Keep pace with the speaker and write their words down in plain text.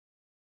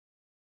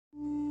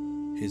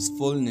His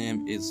full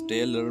name is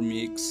Taylor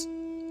Meeks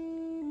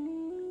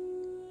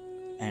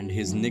and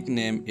his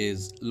nickname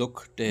is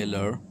Luke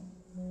Taylor.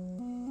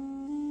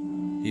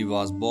 He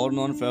was born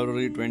on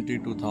February 20,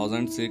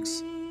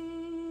 2006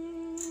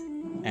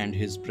 and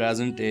his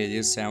present age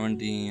is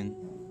 17.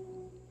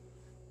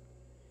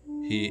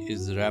 He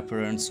is rapper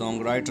and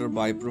songwriter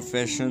by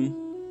profession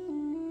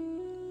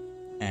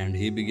and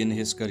he began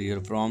his career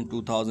from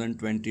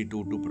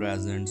 2022 to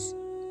present.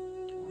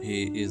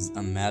 He is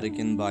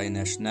American by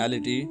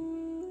nationality.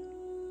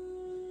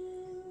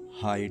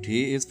 Height,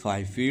 he is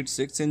 5 feet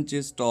 6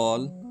 inches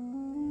tall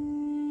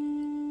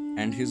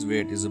and his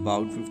weight is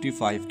about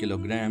 55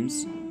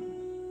 kilograms.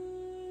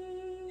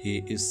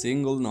 He is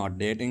single, not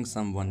dating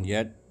someone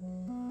yet.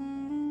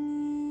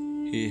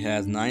 He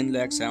has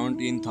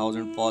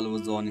 9,17,000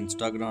 followers on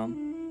Instagram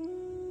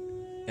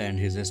and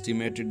his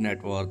estimated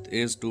net worth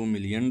is $2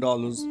 million.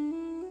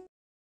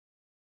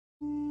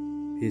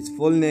 His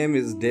full name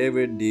is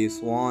David D.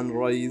 Swan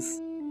Royce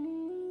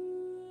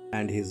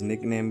and his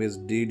nickname is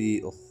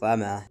DD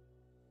Osama.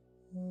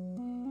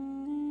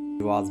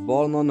 He was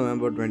born on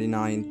November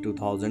 29,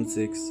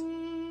 2006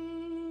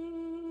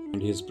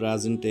 and his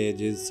present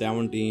age is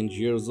 17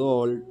 years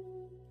old.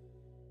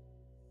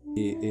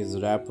 He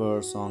is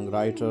rapper,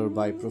 songwriter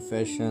by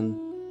profession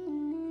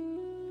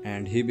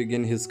and he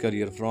began his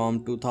career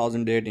from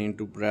 2018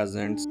 to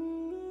present.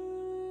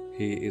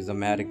 He is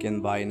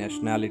American by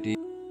nationality.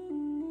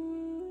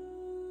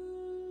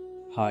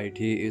 Height,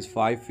 he is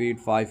 5 feet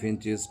 5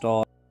 inches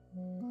tall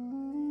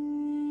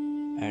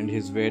and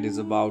his weight is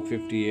about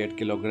 58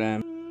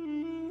 kilograms.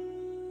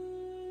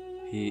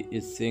 He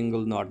is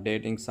single, not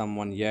dating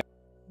someone yet.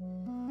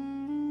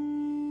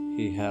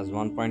 He has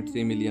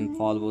 1.3 million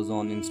followers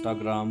on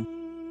Instagram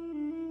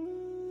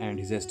and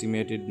his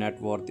estimated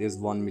net worth is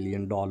 $1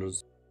 million.